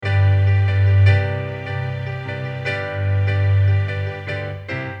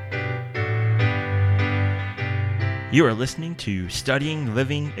You are listening to Studying,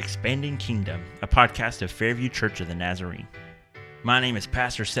 Living, Expanding Kingdom, a podcast of Fairview Church of the Nazarene. My name is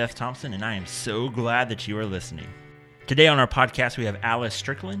Pastor Seth Thompson, and I am so glad that you are listening. Today on our podcast, we have Alice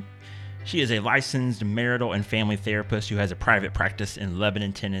Stricklin. She is a licensed marital and family therapist who has a private practice in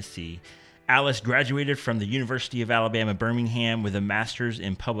Lebanon, Tennessee. Alice graduated from the University of Alabama, Birmingham with a master's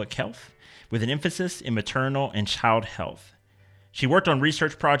in public health, with an emphasis in maternal and child health. She worked on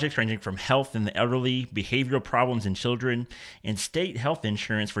research projects ranging from health in the elderly, behavioral problems in children, and state health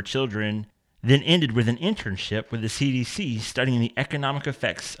insurance for children, then ended with an internship with the CDC studying the economic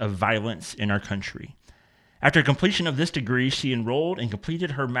effects of violence in our country. After completion of this degree, she enrolled and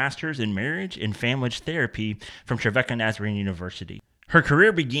completed her master's in marriage and family therapy from Trevecca Nazarene University. Her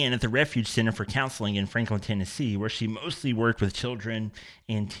career began at the Refuge Center for Counseling in Franklin, Tennessee, where she mostly worked with children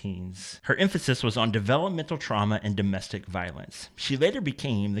and teens. Her emphasis was on developmental trauma and domestic violence. She later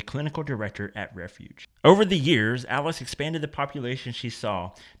became the clinical director at Refuge. Over the years, Alice expanded the population she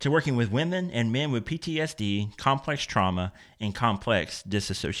saw to working with women and men with PTSD, complex trauma, and complex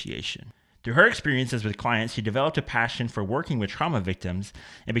dissociation. Through her experiences with clients, she developed a passion for working with trauma victims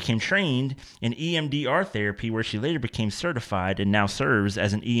and became trained in EMDR therapy, where she later became certified and now serves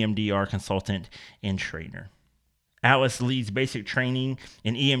as an EMDR consultant and trainer. Alice leads basic training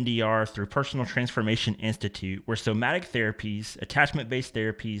in EMDR through Personal Transformation Institute, where somatic therapies, attachment-based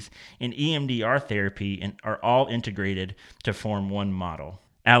therapies, and EMDR therapy are all integrated to form one model.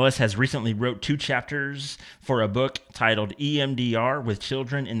 Alice has recently wrote 2 chapters for a book titled EMDR with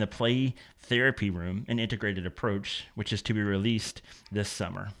Children in the Play Therapy Room, an Integrated Approach, which is to be released this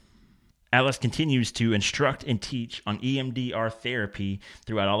summer. Alice continues to instruct and teach on EMDR therapy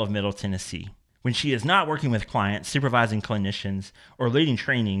throughout all of Middle Tennessee. When she is not working with clients, supervising clinicians, or leading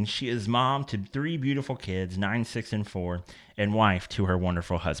trainings, she is mom to 3 beautiful kids, 9, 6, and 4, and wife to her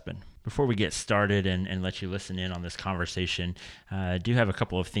wonderful husband. Before we get started and let you listen in on this conversation, I do have a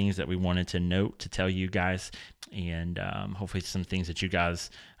couple of things that we wanted to note to tell you guys, and hopefully some things that you guys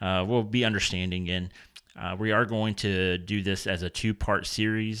will be understanding in. We are going to do this as a 2-part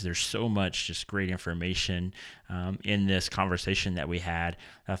series. There's so much just great information in this conversation that we had.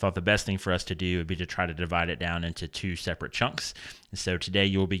 I thought the best thing for us to do would be to try to divide it down into 2 separate chunks. And so today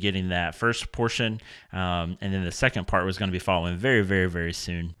you'll be getting that first portion, and then the second part was going to be following very, very, very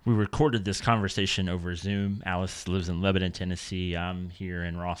soon. We recorded this conversation over Zoom. Alice lives in Lebanon, Tennessee. I'm here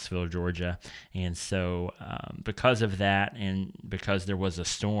in Rossville, Georgia. And so because of that, and because there was a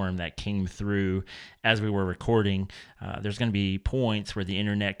storm that came through as we were recording, there's going to be points where the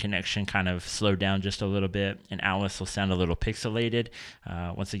internet connection kind of slowed down just a little bit, and Alice will sound a little pixelated.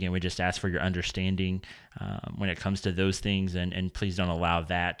 Once again, we just ask for your understanding when it comes to those things, and please don't allow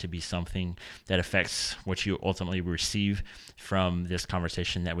that to be something that affects what you ultimately receive from this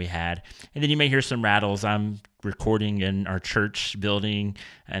conversation that we had. And then you may hear some rattles. I'm recording in our church building,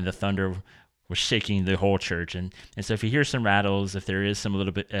 and the thunder was shaking the whole church, and so if you hear some rattles, if there is some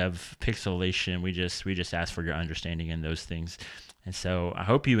little bit of pixelation, we just ask for your understanding in those things. And so I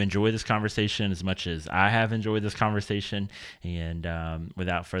hope you enjoy this conversation as much as I have enjoyed this conversation. And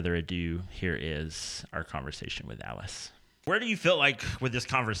without further ado, here is our conversation with Alice. Where do you feel like with this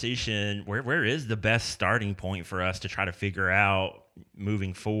conversation, where is the best starting point for us to try to figure out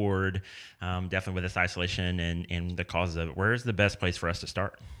moving forward, definitely with this isolation and the causes of it? Where is the best place for us to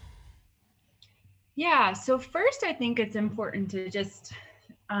start? Yeah, so first I think it's important to just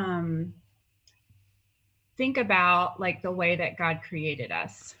think about like the way that God created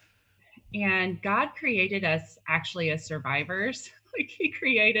us. And God created us actually as survivors. Like He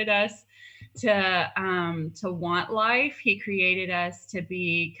created us to want life. He created us to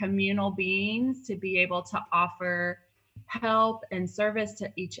be communal beings, to be able to offer help and service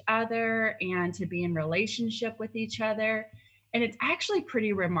to each other, and to be in relationship with each other. And it's actually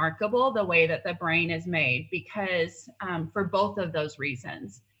pretty remarkable the way that the brain is made, because for both of those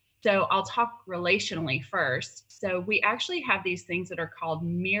reasons. So I'll talk relationally first. So we actually have these things that are called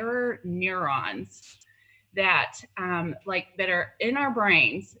mirror neurons that that are in our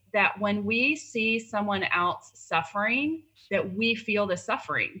brains, that when we see someone else suffering, that we feel the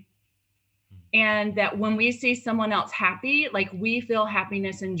suffering. And that when we see someone else happy, like we feel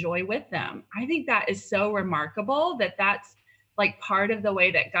happiness and joy with them. I think that is so remarkable that that's like part of the way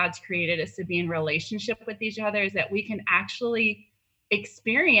that God's created us to be in relationship with each other, is that we can actually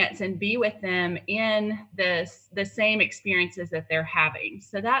experience and be with them in the same experiences that they're having.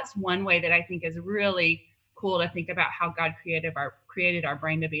 So that's one way that I think is really cool to think about how God created our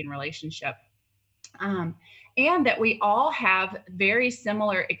brain to be in relationship. And that we all have very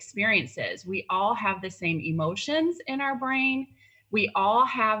similar experiences. We all have the same emotions in our brain. We all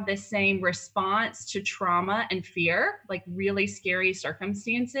have the same response to trauma and fear, like really scary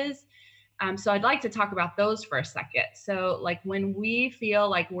circumstances. So I'd like to talk about those for a second. So, like when we feel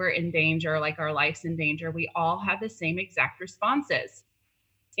like we're in danger, like our life's in danger, we all have the same exact responses.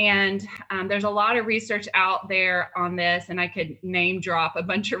 And there's a lot of research out there on this, and I could name drop a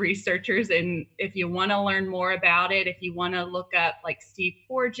bunch of researchers. And if you want to learn more about it, if you want to look up like Steve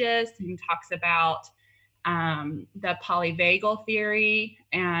Porges, who talks about the polyvagal theory,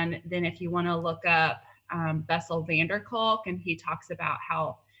 and then if you want to look up Bessel van der Kolk, and he talks about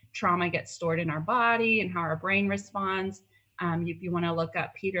how trauma gets stored in our body and how our brain responds. If you want to look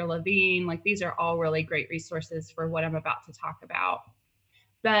up Peter Levine, like these are all really great resources for what I'm about to talk about.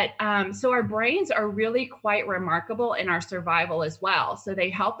 But so our brains are really quite remarkable in our survival as well. So they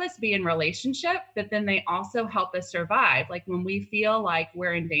help us be in relationship, but then they also help us survive. Like when we feel like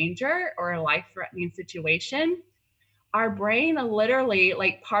we're in danger or a life-threatening situation, our brain literally,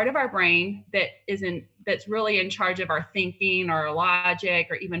 like part of our brain that's really in charge of our thinking or our logic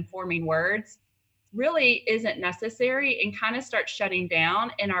or even forming words, really isn't necessary and kind of starts shutting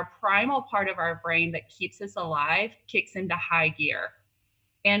down. And our primal part of our brain that keeps us alive kicks into high gear.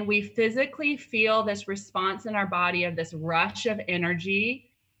 And we physically feel this response in our body of this rush of energy.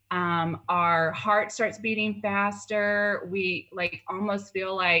 Our heart starts beating faster. We like almost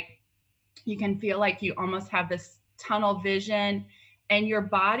feel like you can feel like you almost have this tunnel vision, and your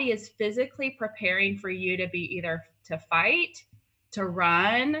body is physically preparing for you to be either to fight, to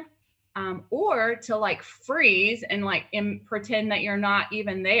run, or to like freeze and like pretend that you're not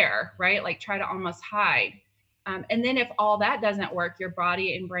even there, right? Like try to almost hide. And then if all that doesn't work, your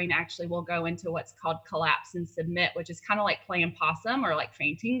body and brain actually will go into what's called collapse and submit, which is kind of like playing possum or like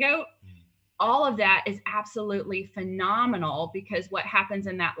fainting goat. All of that is absolutely phenomenal, because what happens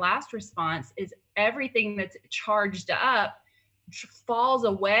in that last response is everything that's charged up falls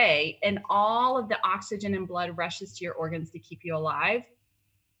away, and all of the oxygen and blood rushes to your organs to keep you alive.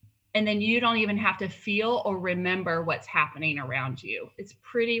 And then you don't even have to feel or remember what's happening around you. It's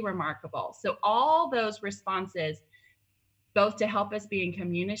pretty remarkable. So all those responses, both to help us be in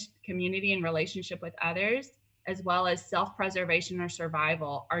community and relationship with others, as well as self-preservation or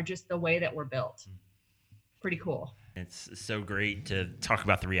survival, are just the way that we're built. Pretty cool. It's so great to talk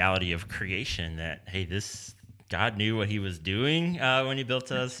about the reality of creation, that, hey, this God knew what he was doing when he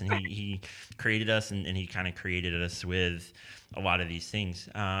built us, and he created us, and he kind of created us with a lot of these things.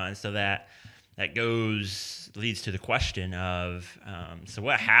 And so that leads to the question of, so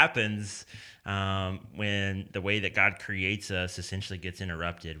what happens when the way that God creates us essentially gets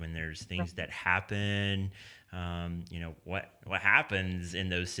interrupted, when there's things that happen? What happens in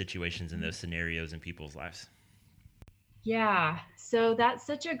those situations, in those scenarios in people's lives? Yeah, so that's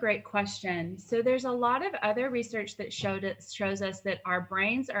such a great question. So there's a lot of other research that shows us that our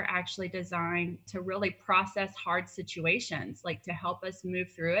brains are actually designed to really process hard situations, like to help us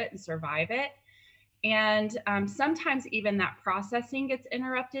move through it and survive it. And sometimes even that processing gets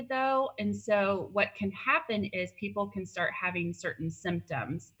interrupted, though. And so what can happen is people can start having certain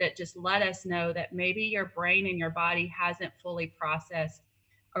symptoms that just let us know that maybe your brain and your body hasn't fully processed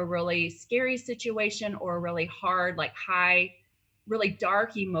a really scary situation or a really hard, like high, really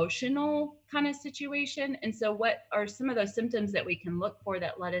dark emotional kind of situation. And so what are some of those symptoms that we can look for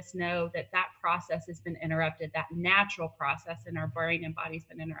that let us know that that process has been interrupted, that natural process in our brain and body's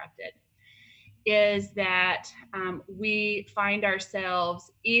been interrupted? Is that we find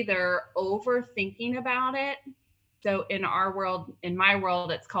ourselves either overthinking about it. So in our world, in my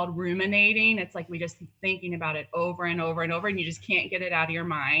world, it's called ruminating. It's like we just keep thinking about it over and over and over, and you just can't get it out of your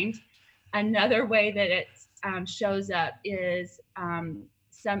mind. Another way that it shows up is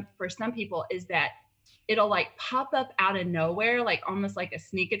for some people is that it'll like pop up out of nowhere, like almost like a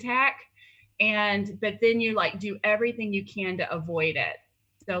sneak attack. But then you like do everything you can to avoid it.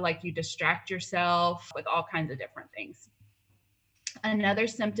 So like you distract yourself with all kinds of different things. Another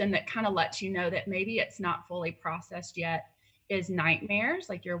symptom that kind of lets you know that maybe it's not fully processed yet is nightmares,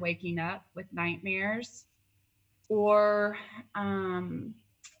 like you're waking up with nightmares, or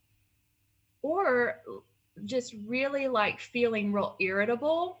just really like feeling real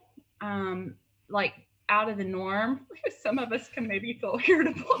irritable, like out of the norm. Some of us can maybe feel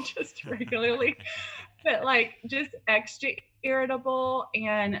irritable just regularly, but like just extra irritable,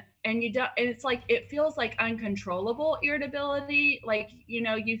 and you don't, and it's like it feels like uncontrollable irritability, like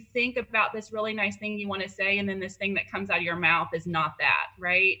you think about this really nice thing you want to say, and then this thing that comes out of your mouth is not that,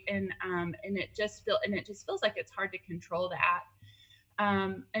 right? And it just feels like it's hard to control that.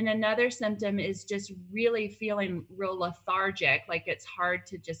 And another symptom is just really feeling real lethargic, like it's hard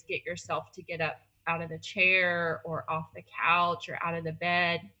to just get yourself to get up out of the chair or off the couch or out of the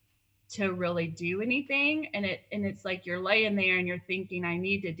bed to really do anything. And it's like you're laying there and you're thinking, I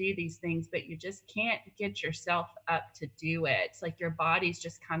need to do these things, but you just can't get yourself up to do it. It's like your body's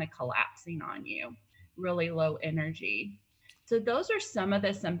just kind of collapsing on you, really low energy. So those are some of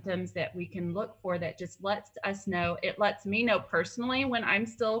the symptoms that we can look for that just lets us know. It lets me know personally when I'm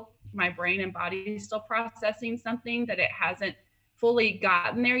still, my brain and body is still processing something, that it hasn't fully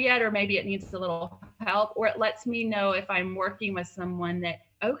gotten there yet, or maybe it needs a little help, or it lets me know if I'm working with someone that,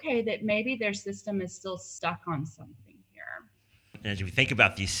 okay, that maybe their system is still stuck on something here. As we think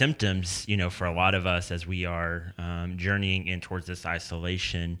about these symptoms, you know, for a lot of us as we are journeying in towards this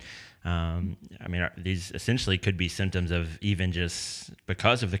isolation, I mean, these essentially could be symptoms of even just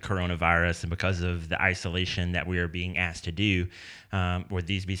because of the coronavirus and because of the isolation that we are being asked to do. Would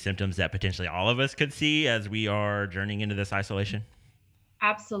these be symptoms that potentially all of us could see as we are journeying into this isolation?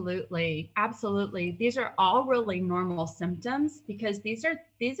 Absolutely. Absolutely. These are all really normal symptoms, because these are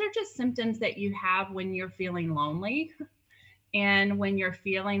just symptoms that you have when you're feeling lonely, and when you're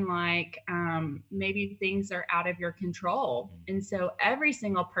feeling like maybe things are out of your control. And so every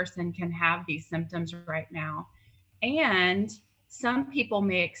single person can have these symptoms right now. And some people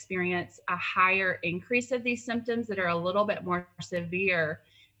may experience a higher increase of these symptoms that are a little bit more severe.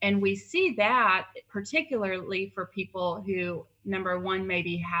 And we see that particularly for people who, number one,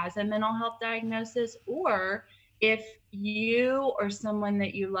 maybe has a mental health diagnosis, or if you or someone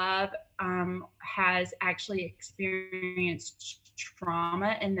that you love has actually experienced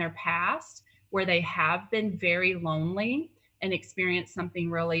trauma in their past, where they have been very lonely and experienced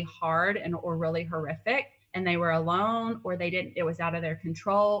something really hard and or really horrific, and they were alone, or they didn't, it was out of their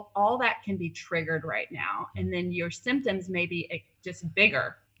control. All that can be triggered right now, and then your symptoms may be just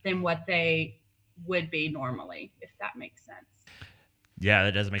bigger than what they would be normally, if that makes sense. Yeah,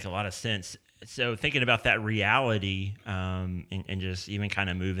 that does make a lot of sense. So thinking about that reality, and just even kind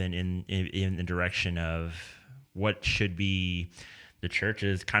of moving in the direction of what should be the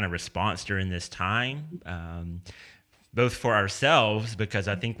church's kind of response during this time, both for ourselves, because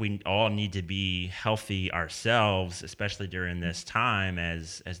I think we all need to be healthy ourselves, especially during this time,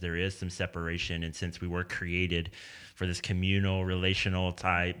 as there is some separation, and since we were created for this communal, relational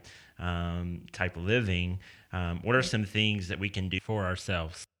type living. What are some things that we can do for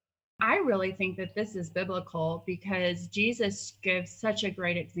ourselves? I really think that this is biblical, because Jesus gives such a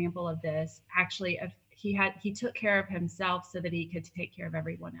great example of this. Actually, of he took care of himself so that he could take care of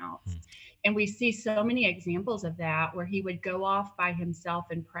everyone else. And we see so many examples of that, where he would go off by himself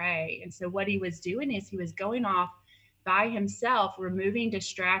and pray. And so what he was doing is he was going off by himself, removing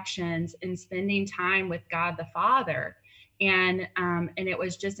distractions and spending time with God the Father. And it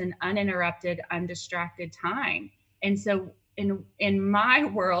was just an uninterrupted, undistracted time. And so in my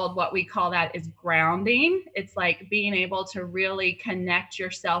world, what we call that is grounding. It's like being able to really connect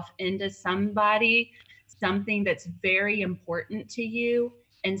yourself into something that's very important to you,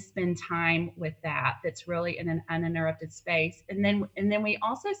 and spend time with that, that's really in an uninterrupted space. And then we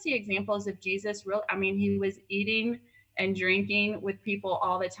also see examples of Jesus real I mean, he was eating and drinking with people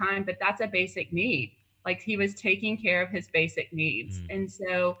all the time, but that's a basic need. Like, he was taking care of his basic needs. And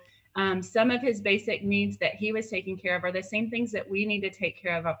so some of his basic needs that he was taking care of are the same things that we need to take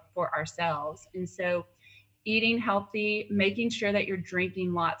care of for ourselves. And so eating healthy, making sure that you're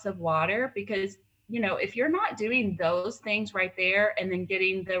drinking lots of water, because if you're not doing those things right there and then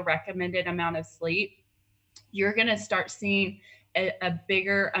getting the recommended amount of sleep, you're going to start seeing a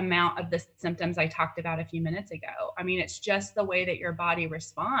bigger amount of the symptoms I talked about a few minutes ago. I mean, it's just the way that your body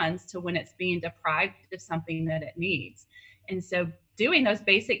responds to when it's being deprived of something that it needs. And so doing those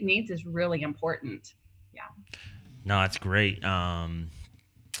basic needs is really important. Yeah. No, that's great. And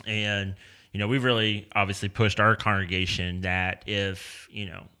we've really obviously pushed our congregation that if,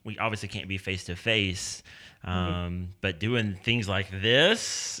 we obviously can't be face to face, but doing things like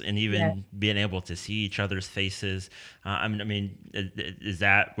this and even being able to see each other's faces,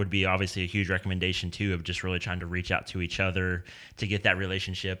 that would be obviously a huge recommendation too, of just really trying to reach out to each other to get that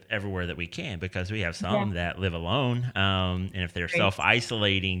relationship everywhere that we can, because we have some that live alone. And if they're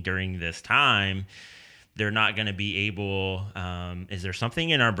self-isolating during this time, they're not going to be able, is there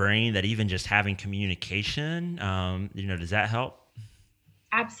something in our brain that even just having communication, does that help?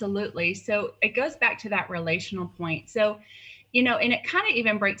 Absolutely. So it goes back to that relational point. So, and it kind of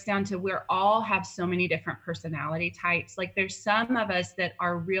even breaks down to we're all have so many different personality types. Like, there's some of us that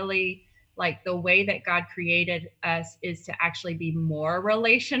are really, like, the way that God created us is to actually be more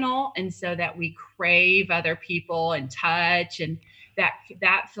relational. And so that we crave other people and touch, and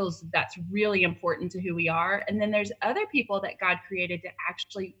that's really important to who we are. And then there's other people that God created to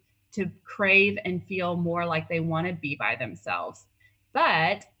actually to crave and feel more like they want to be by themselves.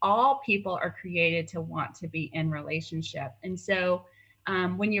 But all people are created to want to be in relationship. And so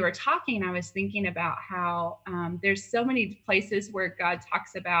when you were talking, I was thinking about how there's so many places where God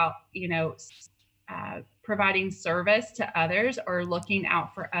talks about, providing service to others or looking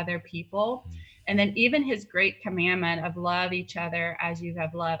out for other people. And then even his great commandment of love each other as you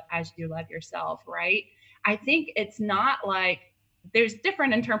have loved, as you love yourself, right? I think it's not like there's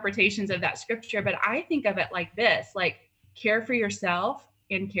different interpretations of that scripture, but I think of it like this, like care for yourself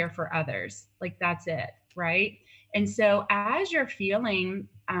and care for others. Like that's it, right? And so as you're feeling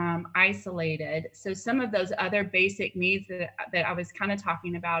isolated, so some of those other basic needs that I was kind of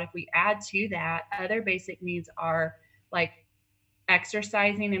talking about, if we add to that, other basic needs are like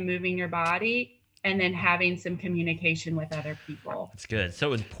exercising and moving your body, and then having some communication with other people. That's good.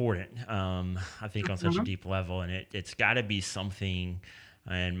 So important, I think, on such a Uh-huh. deep level. And it's got to be something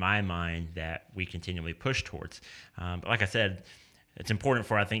in my mind that we continually push towards. But like I said, it's important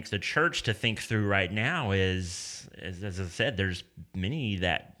for, I think, the church to think through right now is, as I said, there's many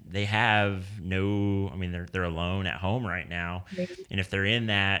that they have no, I mean, they're alone at home right now. And if they're in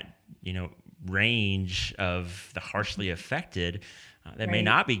that, range of the harshly affected, they may Right.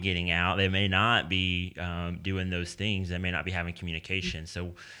 not be getting out. They may not be doing those things. They may not be having communication.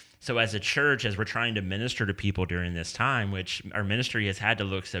 So as a church, as we're trying to minister to people during this time, which our ministry has had to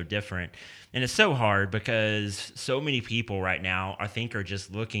look so different, and it's so hard because so many people right now, I think, are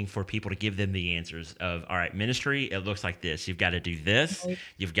just looking for people to give them the answers of, all right, ministry, it looks like this. You've got to do this. Right.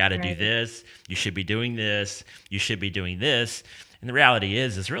 You've got to do Right. this. You should be doing this. You should be doing this. And the reality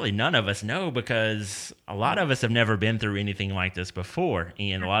is really none of us know, because a lot of us have never been through anything like this before.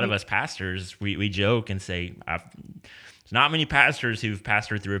 And a lot of Right. us pastors, we joke and say, there's not many pastors who've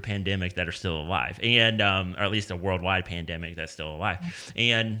pastored through a pandemic that are still alive, and or at least a worldwide pandemic that's still alive.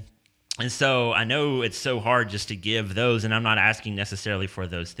 And so I know it's so hard just to give those, and I'm not asking necessarily for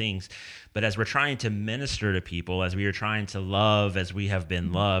those things, but as we're trying to minister to people, as we are trying to love as we have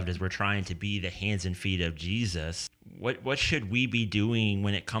been loved, as we're trying to be the hands and feet of Jesus, what should we be doing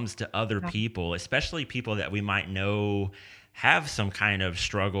when it comes to other people, especially people that we might know have some kind of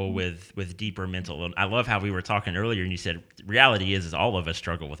struggle with deeper mental. I love how we were talking earlier, and you said reality is all of us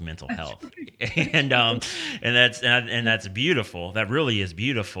struggle with mental That's health, right. and that's beautiful. That really is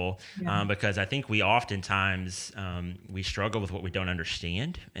beautiful, Yeah. because I think we oftentimes we struggle with what we don't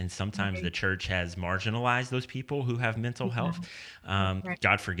understand, and sometimes the Right. church has marginalized those people who have mental Yeah. health. Right.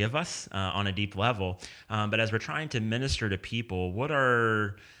 God forgive us on a deep level, but as we're trying to minister to people, what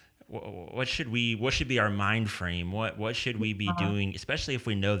should be our mind frame? What should we be Uh, doing, especially if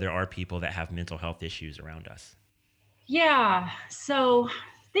we know there are people that have mental health issues around us? yeah. So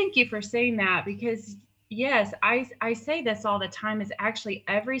thank you for saying that, because yes, I say this all the time, is actually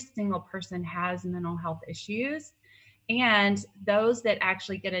every single person has mental health issues. And those that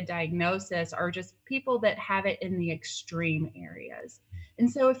actually get a diagnosis are just people that have it in the extreme areas. And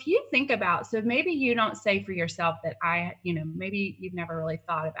so if you think about, so maybe you don't say for yourself that maybe you've never really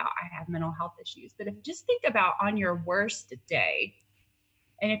thought about I have mental health issues, but if just think about on your worst day,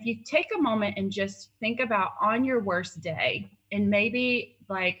 and if you take a moment and just think about on your worst day, and maybe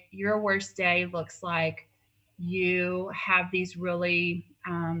like your worst day looks like you have these really,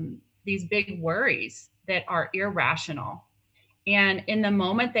 these big worries that are irrational. And in the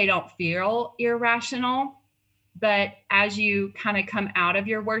moment, they don't feel irrational. But as you kind of come out of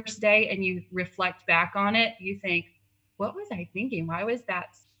your worst day and you reflect back on it, you think, what was I thinking? Why did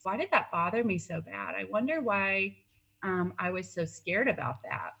that bother me so bad? I wonder why I was so scared about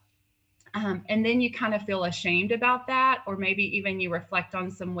that. And then you kind of feel ashamed about that, or maybe even you reflect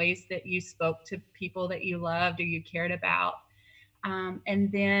on some ways that you spoke to people that you loved or you cared about, um,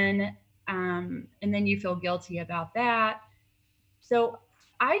 and then and then you feel guilty about that. So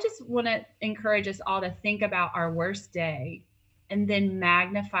I just want to encourage us all to think about our worst day and then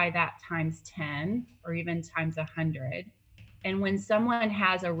magnify that times 10 or even times 100. And when someone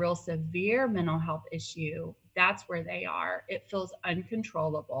has a real severe mental health issue, that's where they are. It feels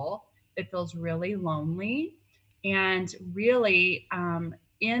uncontrollable. It feels really lonely. And really,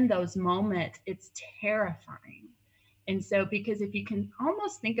 in those moments, it's terrifying. And so, because if you can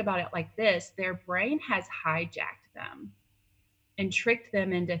almost think about it like this, their brain has hijacked them and tricked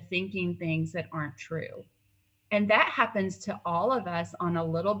them into thinking things that aren't true. And that happens to all of us on a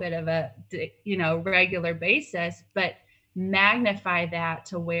little bit of a regular basis, but magnify that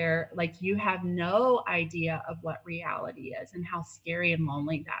to where like you have no idea of what reality is and how scary and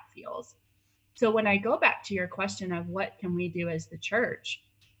lonely that feels. So when I go back to your question of what can we do as the church,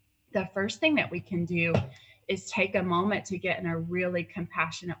 the first thing that we can do is take a moment to get in a really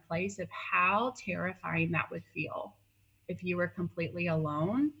compassionate place of how terrifying that would feel if you were completely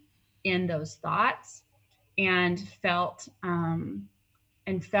alone in those thoughts and felt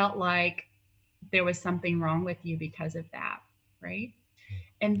like there was something wrong with you because of that, right?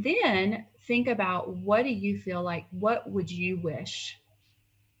 And then think about, what do you feel like? What would you wish?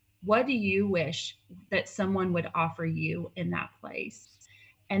 What do you wish that someone would offer you in that place?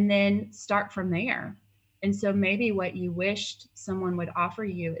 And then start from there. And so maybe what you wished someone would offer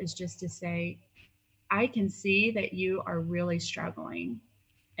you is just to say, I can see that you are really struggling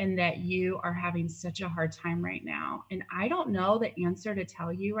and that you are having such a hard time right now. And I don't know the answer to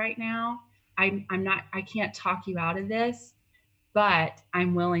tell you right now. I can't talk you out of this, but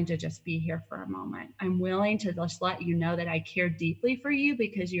I'm willing to just be here for a moment. I'm willing to just let you know that I care deeply for you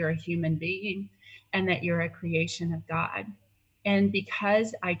because you're a human being and that you're a creation of God. And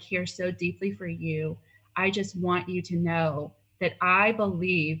because I care so deeply for you, I just want you to know that I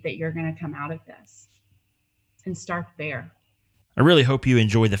believe that you're going to come out of this, and start there. I really hope you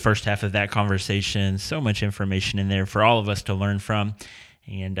enjoyed the first half of that conversation. So much information in there for all of us to learn from.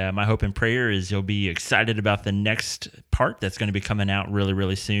 And my hope and prayer is you'll be excited about the next part that's going to be coming out really,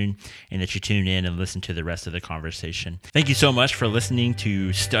 really soon, and that you tune in and listen to the rest of the conversation. Thank you so much for listening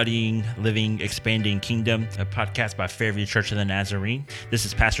to Studying, Living, Expanding Kingdom, a podcast by Fairview Church of the Nazarene. This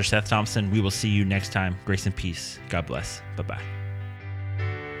is Pastor Seth Thompson. We will see you next time. Grace and peace. God bless. Bye-bye.